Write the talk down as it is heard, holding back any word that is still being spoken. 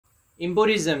In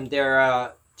Buddhism, there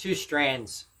are two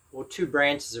strands or two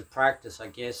branches of practice, I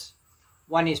guess.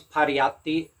 One is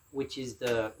pariyatti, which is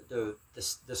the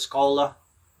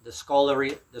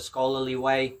scholarly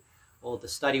way, or the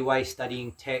study way,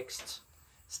 studying texts,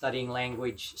 studying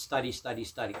language, study,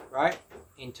 right?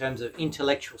 In terms of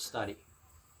intellectual study.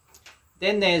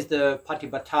 Then there's the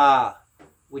patipatta,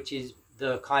 which is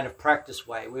the kind of practice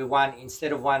way, where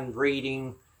instead of one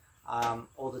reading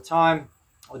all the time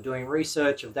or doing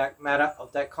research of that matter, of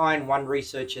that kind, one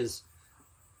researches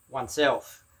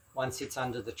oneself. One sits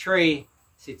under the tree,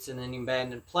 sits in an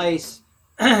abandoned place,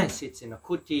 sits in a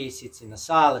kuti, sits in a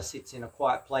sala, sits in a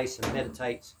quiet place and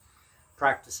meditates,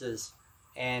 practices,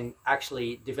 and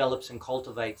actually develops and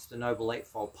cultivates the Noble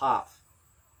Eightfold Path.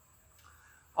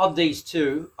 Of these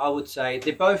two, I would say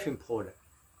they're both important.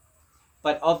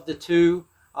 But of the two,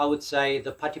 I would say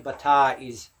the patipatta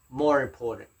is more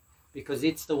important, because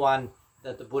it's the one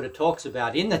that the Buddha talks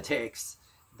about in the text,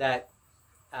 that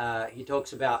he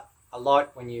talks about a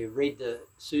lot when you read the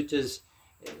suttas.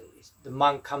 The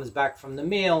monk comes back from the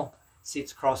meal,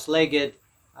 sits cross-legged.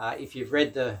 If you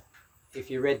read the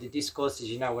discourses,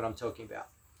 you know what I'm talking about.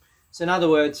 So in other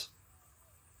words,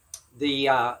 the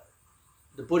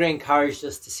Buddha encouraged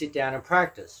us to sit down and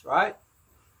practice, right?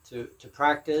 To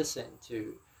practice and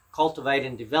to cultivate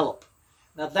and develop.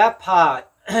 Now that part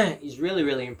is really,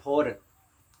 really important.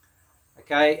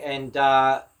 Okay, and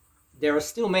there are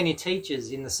still many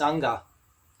teachers in the Sangha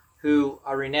who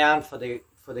are renowned for their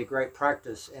great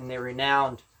practice, and they're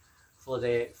renowned for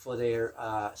their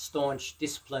staunch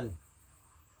discipline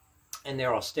and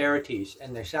their austerities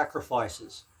and their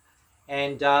sacrifices.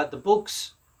 And the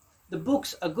books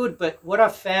are good, but what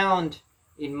I've found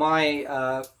in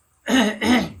my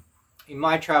in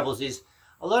my travels is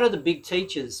a lot of the big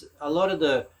teachers, a lot of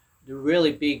the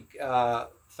really big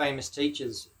famous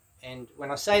teachers, and when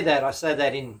I say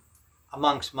that in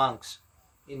amongst monks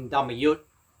in Dhammayut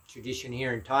tradition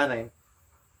here in Thailand,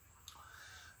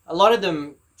 a lot of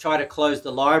them try to close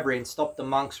the library and stop the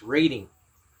monks reading,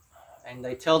 and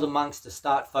they tell the monks to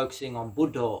start focusing on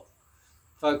Buddha,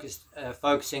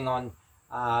 focusing on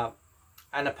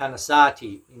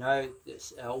anapanasati, you know,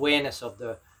 this awareness of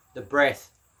the breath,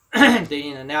 the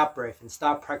in and out breath, and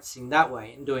start practicing that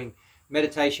way, and doing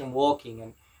meditation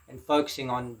walking, and focusing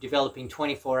on developing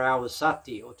 24-hour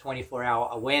sati, or 24-hour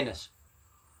awareness.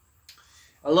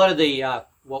 A lot of the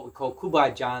what we call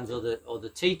kubajans, or the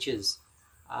teachers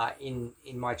in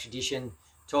my tradition,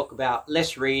 talk about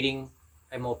less reading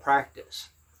and more practice.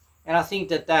 And I think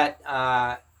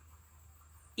that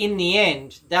in the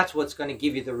end, that's what's going to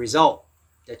give you the result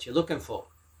that you're looking for.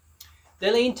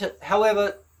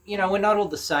 However, you know, we're not all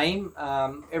the same.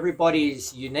 Everybody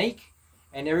is unique,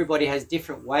 and everybody has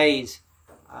different ways.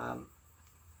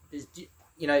 There's,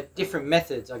 you know, different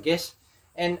methods, I guess.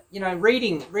 And, you know,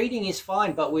 reading is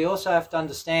fine, but we also have to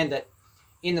understand that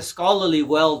in the scholarly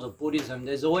world of Buddhism,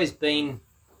 there's always been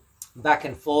back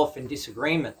and forth and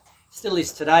disagreement. Still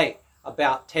is today,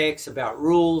 about texts, about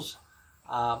rules,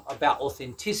 about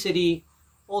authenticity,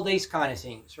 all these kind of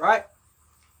things, right?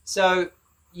 So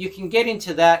you can get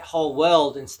into that whole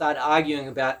world and start arguing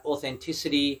about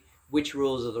authenticity, which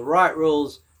rules are the right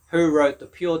rules, who wrote the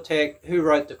pure text, who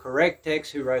wrote the correct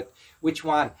text, who wrote which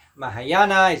one,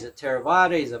 Mahayana, is it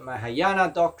Theravada, is it Mahayana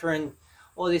doctrine,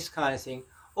 all this kind of thing.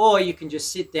 Or you can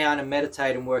just sit down and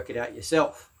meditate and work it out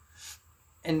yourself.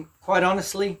 And quite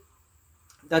honestly,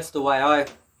 that's the way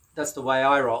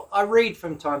I roll. I read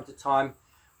from time to time,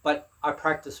 but I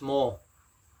practice more,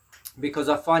 because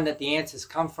I find that the answers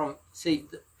come from, see,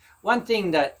 one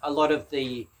thing that a lot of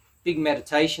the big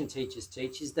meditation teachers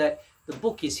teach is that the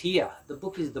book is here. The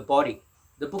book is the body.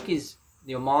 The book is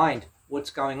your mind,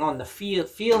 what's going on. The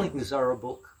feelings are a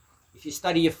book. If you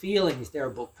study your feelings, they're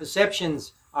a book.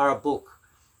 Perceptions are a book.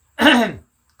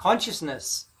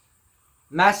 Consciousness,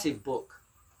 massive book,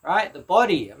 right? The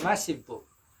body, a massive book,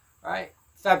 right?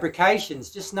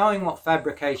 Fabrications, just knowing what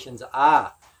fabrications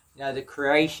are. You know, the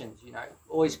creations, you know,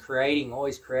 always creating,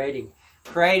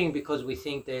 creating because we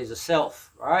think there's a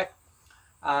self, right?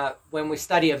 When we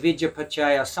study avidya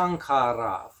pacaya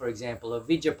sankhara, for example,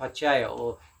 avidya pacaya,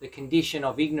 or the condition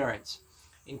of ignorance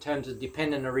in terms of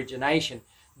dependent origination,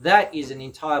 that is an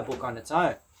entire book on its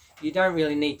own. You don't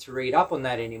really need to read up on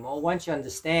that anymore. Once you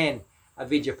understand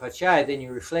avidya pacaya, then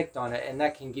you reflect on it, and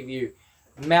that can give you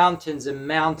mountains and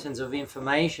mountains of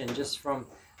information just from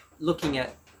looking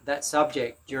at that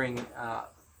subject during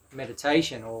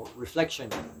meditation or reflection,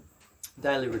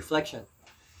 daily reflection.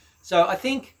 So I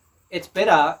think it's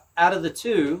better out of the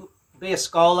two, be a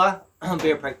scholar,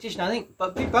 be a practitioner, I think,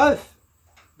 but be both.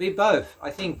 Be both. I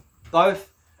think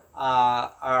both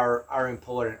are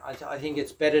important. I think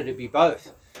it's better to be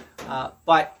both.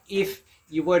 But if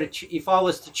you were to, if I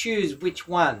was to choose which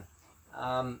one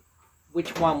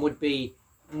would be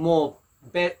more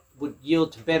would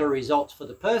yield to better results for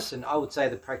the person, I would say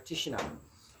the practitioner.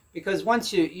 Because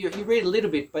once you read a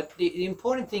little bit, but the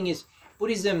important thing is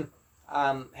Buddhism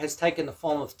has taken the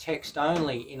form of text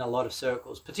only in a lot of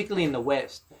circles, particularly in the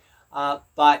West.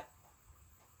 But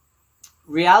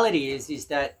reality is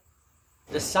that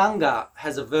the Sangha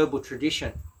has a verbal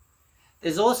tradition.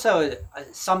 There's also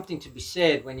something to be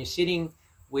said when you're sitting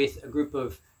with a group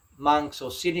of monks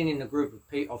or sitting in a group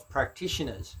of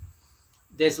practitioners.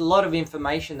 There's a lot of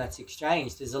information that's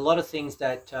exchanged. There's a lot of things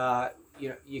that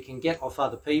you can get off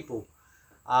other people.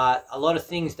 A lot of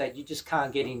things that you just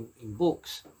can't get in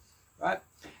books, right?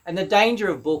 And the danger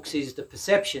of books is the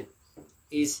perception,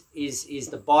 is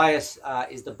the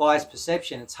biased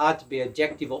perception. It's hard to be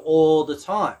objective all the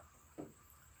time.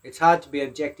 It's hard to be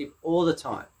objective all the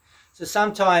time. So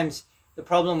sometimes the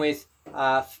problem with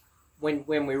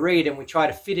when we read and we try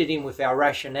to fit it in with our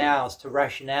rationales to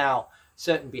rationale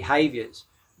certain behaviors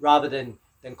rather than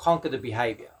conquer the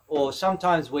behavior. Or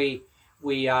sometimes we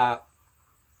read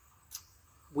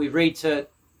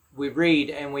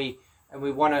and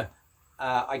we want to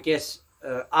I guess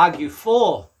argue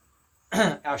for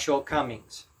our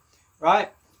shortcomings, right?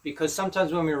 Because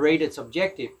sometimes when we read, it's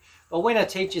objective. But when a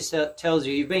teacher tells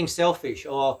you you're being selfish,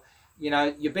 or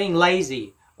you're being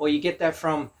lazy, or you get that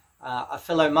from a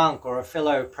fellow monk or a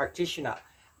fellow practitioner,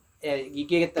 you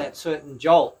get that certain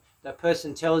jolt. That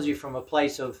person tells you from a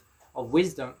place of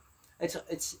wisdom.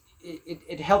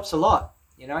 It helps a lot,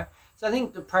 So I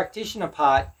think the practitioner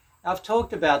part, I've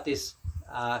talked about this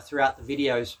throughout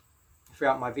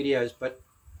my videos, but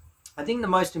I think the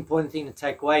most important thing to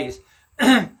take away is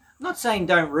I'm not saying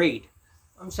don't read.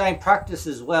 I'm saying practice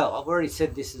as well. I've already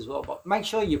said this as well, but make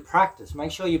sure you practice.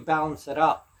 Make sure you balance it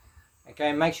up.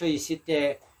 Okay, make sure you sit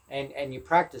there and you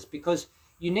practice, because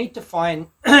you need to find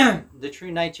the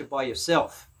true nature by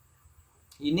yourself.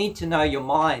 You need to know your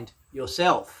mind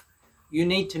yourself. You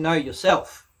need to know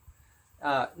yourself.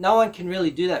 No one can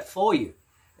really do that for you.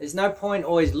 There's no point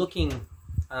always looking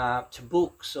to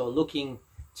books or looking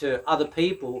to other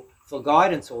people for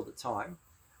guidance all the time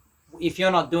if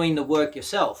you're not doing the work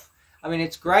yourself. I mean,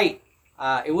 it's great.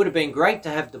 It would have been great to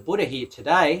have the Buddha here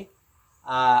today,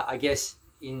 I guess,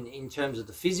 in terms of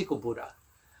the physical Buddha.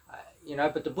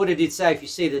 But the Buddha did say, if you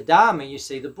see the Dharma, you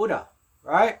see the Buddha,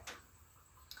 right?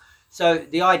 So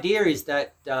the idea is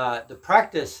that the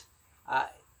practice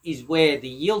is where the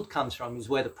yield comes from, is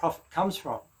where the profit comes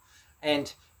from.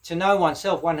 And to know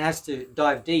oneself, one has to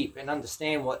dive deep and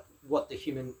understand what the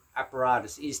human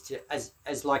apparatus is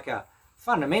as like a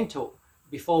fundamental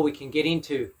before we can get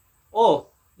into,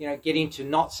 get into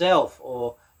not self,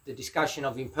 or the discussion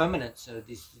of impermanence, or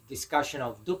this discussion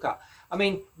of dukkha. I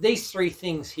mean, these three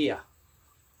things here,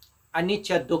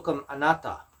 anicca, dukkha,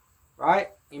 anatta, right?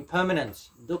 Impermanence,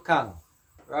 dukkha,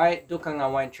 right? Dukkha I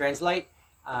won't translate.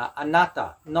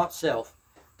 Anatta, not self.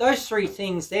 Those three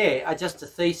things there are just a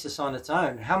thesis on its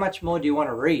own. How much more do you want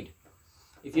to read?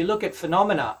 If you look at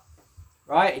phenomena,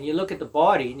 right, and you look at the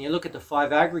body, and you look at the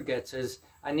five aggregates as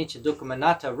anicca, dukkha,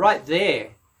 anatta, right there,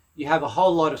 you have a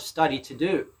whole lot of study to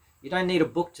do. You don't need a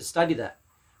book to study that.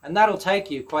 And that'll take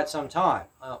you quite some time.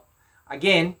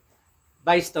 Again,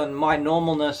 based on my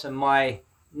normalness and my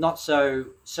not so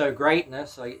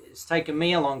greatness, it's taken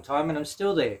me a long time and I'm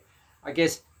still there. I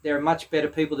guess there are much better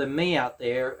people than me out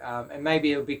there, and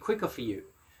maybe it'll be quicker for you.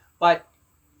 But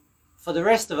for the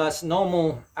rest of us,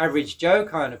 normal, average Joe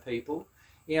kind of people,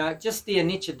 just the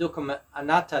anicca, dukkha,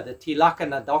 anatta, the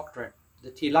tilakkhana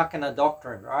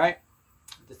doctrine, right?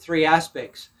 The three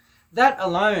aspects. That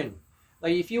alone,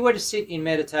 like if you were to sit in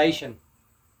meditation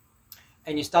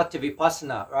and you start to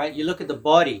vipassana, right? You look at the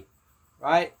body,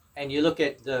 right? And you look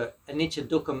at the anicca,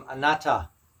 dukkha, anatta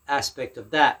aspect of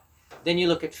that. Then you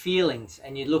look at feelings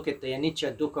and you look at the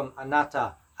anicca, dukkha,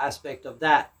 anatta aspect of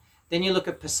that. Then you look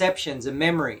at perceptions and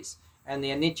memories and the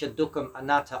anicca, dukkha,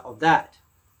 anatta of that,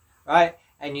 right?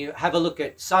 And you have a look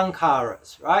at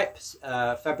sankharas, right?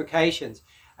 Fabrications,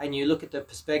 and you look at the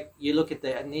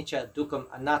anicca, dukkha,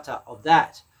 anatta of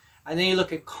that. And then you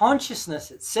look at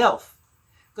consciousness itself,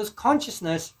 because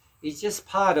consciousness is just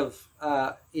part of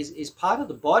is part of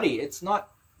the body. It's not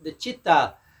the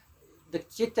citta. The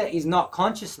citta is not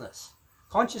consciousness.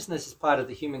 Consciousness is part of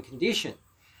the human condition.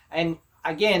 And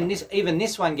again, even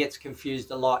this one gets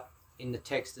confused a lot in the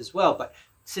text as well. But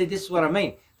see, this is what I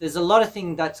mean. There's a lot of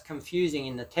things that's confusing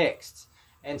in the texts.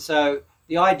 And so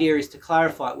the idea is to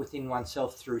clarify it within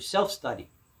oneself through self-study,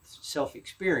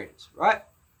 self-experience, right?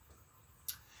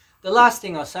 the last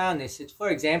thing I'll say on this is, for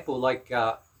example, like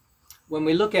when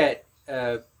we look at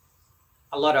a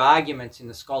lot of arguments in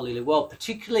the scholarly world,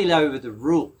 particularly over the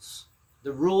rules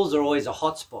are always a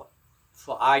hotspot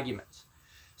for arguments.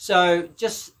 So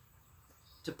just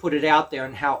to put it out there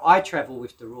on how I travel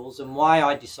with the rules and why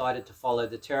I decided to follow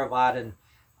the Theravadan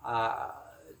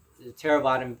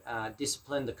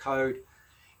discipline, the code,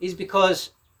 is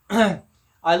because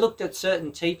I looked at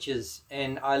certain teachers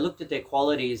and I looked at their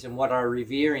qualities and what I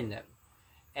revere in them.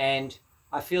 And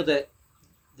I feel that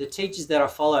the teachers that I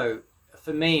follow,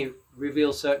 for me,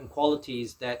 reveal certain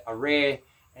qualities that are rare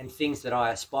and things that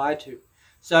I aspire to.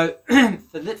 So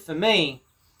for me,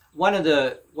 one of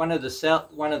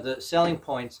the selling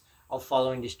points of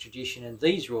following this tradition and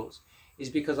these rules is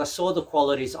because I saw the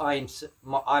qualities I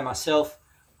myself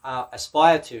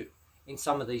aspire to in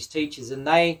some of these teachers, and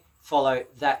they follow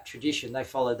that tradition, they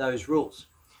follow those rules.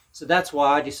 So that's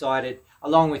why I decided,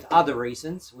 along with other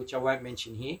reasons, which I won't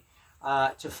mention here,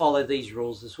 to follow these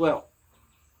rules as well.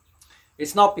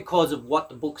 It's not because of what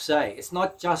the books say. It's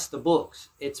not just the books.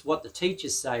 It's what the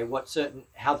teachers say,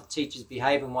 how the teachers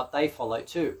behave and what they follow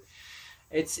too.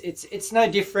 It's no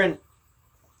different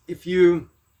if you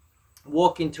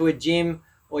walk into a gym,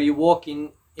 or you walk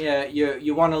in,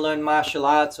 you want to learn martial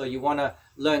arts, or you want to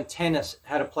learn tennis,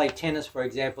 how to play tennis, for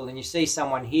example, and you see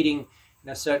someone hitting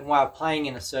in a certain way or playing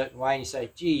in a certain way, and you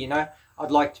say, gee, you know, I'd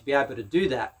like to be able to do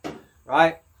that,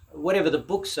 right? Whatever the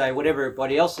books say, whatever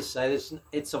everybody else say,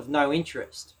 it's of no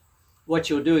interest. What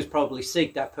you'll do is probably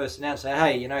seek that person out and say,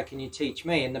 hey, you know, can you teach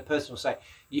me? And the person will say,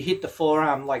 you hit the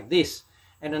forearm like this.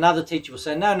 And another teacher will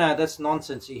say, no, that's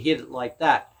nonsense, you hit it like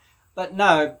that. But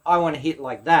no, I want to hit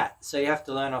like that. So you have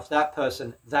to learn off that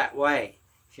person that way,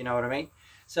 if you know what I mean.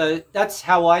 So that's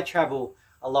how I travel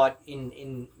a lot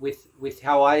with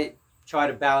how I try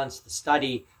to balance the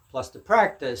study plus the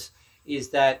practice, is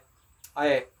that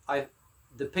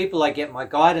the people I get my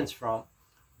guidance from,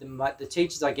 the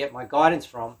teachers I get my guidance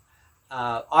from,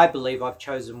 I believe I've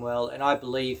chosen well, and I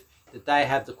believe that they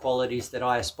have the qualities that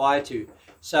I aspire to.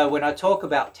 So when I talk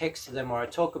about text to them, or I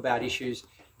talk about issues,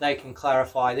 they can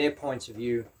clarify their points of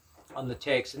view on the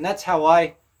text. And that's how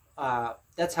I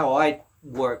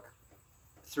work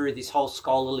through this whole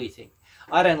scholarly thing.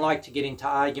 I don't like to get into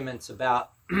arguments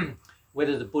about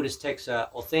whether the Buddhist texts are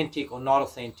authentic or not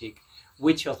authentic,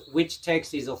 which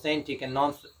text is authentic and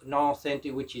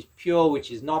non-authentic, which is pure,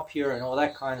 which is not pure, and all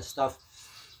that kind of stuff.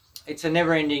 It's a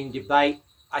never-ending debate.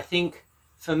 I think,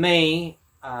 for me,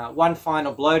 one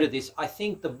final blow to this, I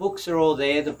think the books are all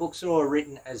there. The books are all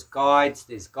written as guides.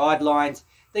 There's guidelines.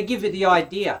 They give you the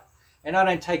idea, and I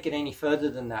don't take it any further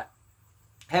than that.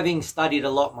 Having studied a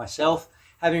lot myself,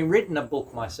 having written a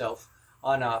book myself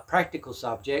on a practical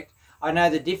subject, I know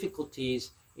the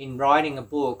difficulties in writing a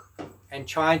book and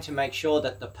trying to make sure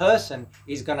that the person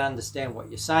is going to understand what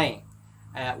you're saying,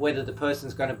 whether the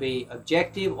person's going to be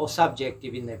objective or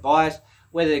subjective in their bias,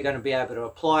 whether they're going to be able to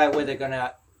apply it, whether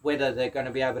they're going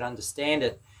to be able to understand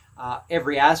it,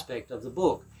 every aspect of the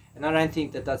book. And I don't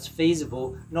think that that's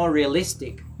feasible nor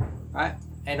realistic, right?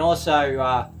 And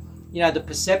also, you know, the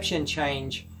perception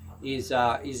change is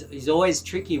always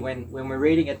tricky when we're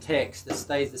reading a text that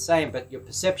stays the same, but your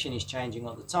perception is changing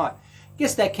all the time. I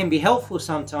guess that can be helpful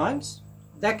sometimes.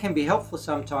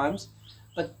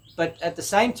 But at the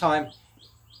same time,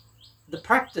 the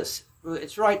practice,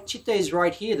 it's right, Chitta is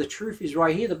right here, the truth is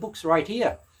right here, the book's right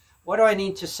here. Why do I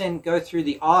need to go through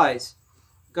the eyes,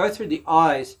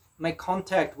 make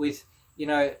contact with, you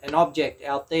know, an object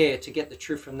out there to get the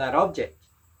truth from that object?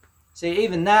 See,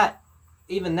 even that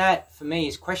for me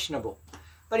is questionable.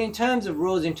 But in terms of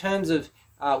rules, in terms of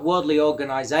worldly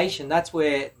organization, that's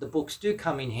where the books do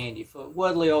come in handy. For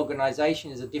worldly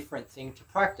organization is a different thing to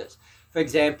practice. For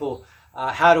example,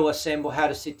 how to assemble, how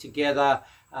to sit together,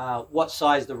 what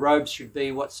size the robes should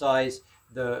be, what size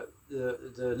the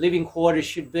living quarters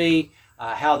should be,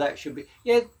 how that should be.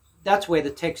 Yeah, that's where the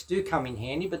texts do come in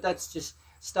handy, but that's just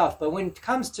stuff. But when it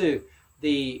comes to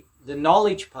the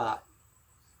knowledge part,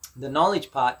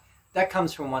 that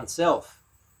comes from oneself.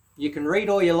 You can read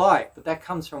all you like, but that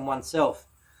comes from oneself.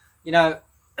 You know,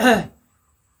 I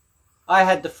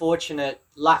had the fortunate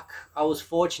luck. I was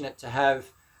fortunate to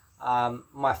have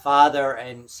my father,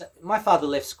 and my father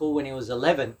left school when he was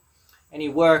 11, and he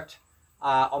worked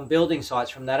on building sites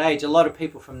from that age. A lot of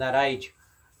people from that age,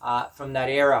 from that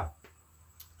era,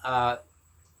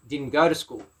 didn't go to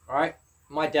school, right?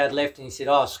 My dad left and he said,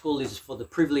 oh, school is for the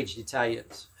privileged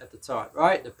Italians at the time,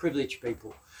 right? The privileged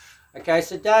people. Okay,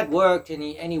 so Dad worked, and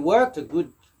he worked a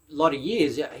good lot of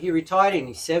years. He retired in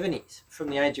his 70s from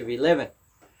the age of 11.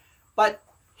 But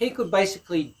he could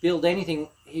basically build anything.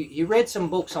 He read some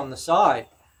books on the side,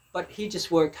 but he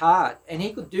just worked hard, and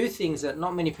he could do things that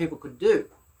not many people could do,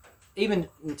 even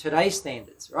in today's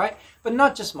standards, right? But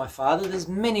not just my father, there's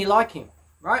many like him,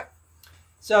 right?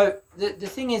 So the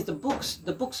thing is, the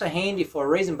books are handy for a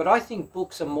reason, but I think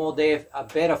books are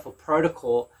better for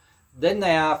protocol than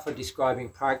they are for describing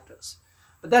practice.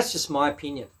 But that's just my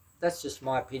opinion. That's just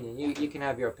my opinion. You can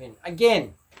have your opinion.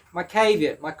 Again, my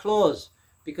caveat, my clause,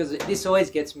 because this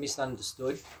always gets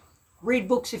misunderstood. Read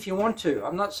books if you want to.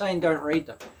 I'm not saying don't read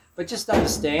them, but just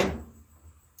understand.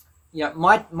 Yeah,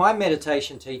 my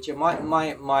meditation teacher,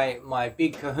 my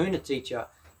big Kahuna teacher,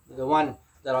 the one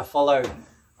that I follow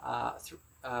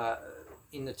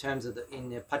in the terms of in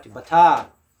the Patibata,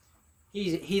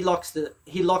 he locks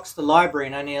the library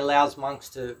and only allows monks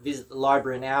to visit the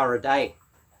library an hour a day.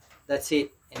 That's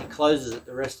it, and he closes it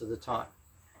the rest of the time.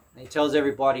 And he tells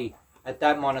everybody at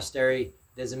that monastery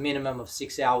there's a minimum of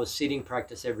 6 hours sitting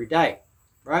practice every day,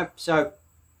 right? So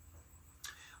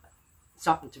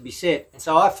something to be said. And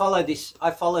so I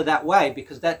follow that way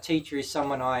because that teacher is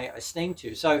someone I esteem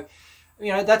to. So,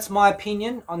 you know, that's my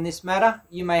opinion on this matter.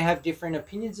 You may have different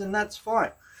opinions, and that's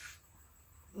fine.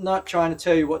 Not trying to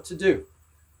tell you what to do.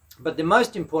 But the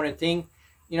most important thing,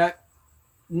 you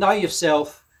know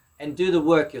yourself and do the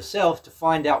work yourself to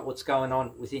find out what's going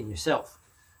on within yourself.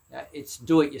 It's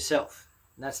do it yourself.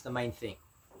 And that's the main thing.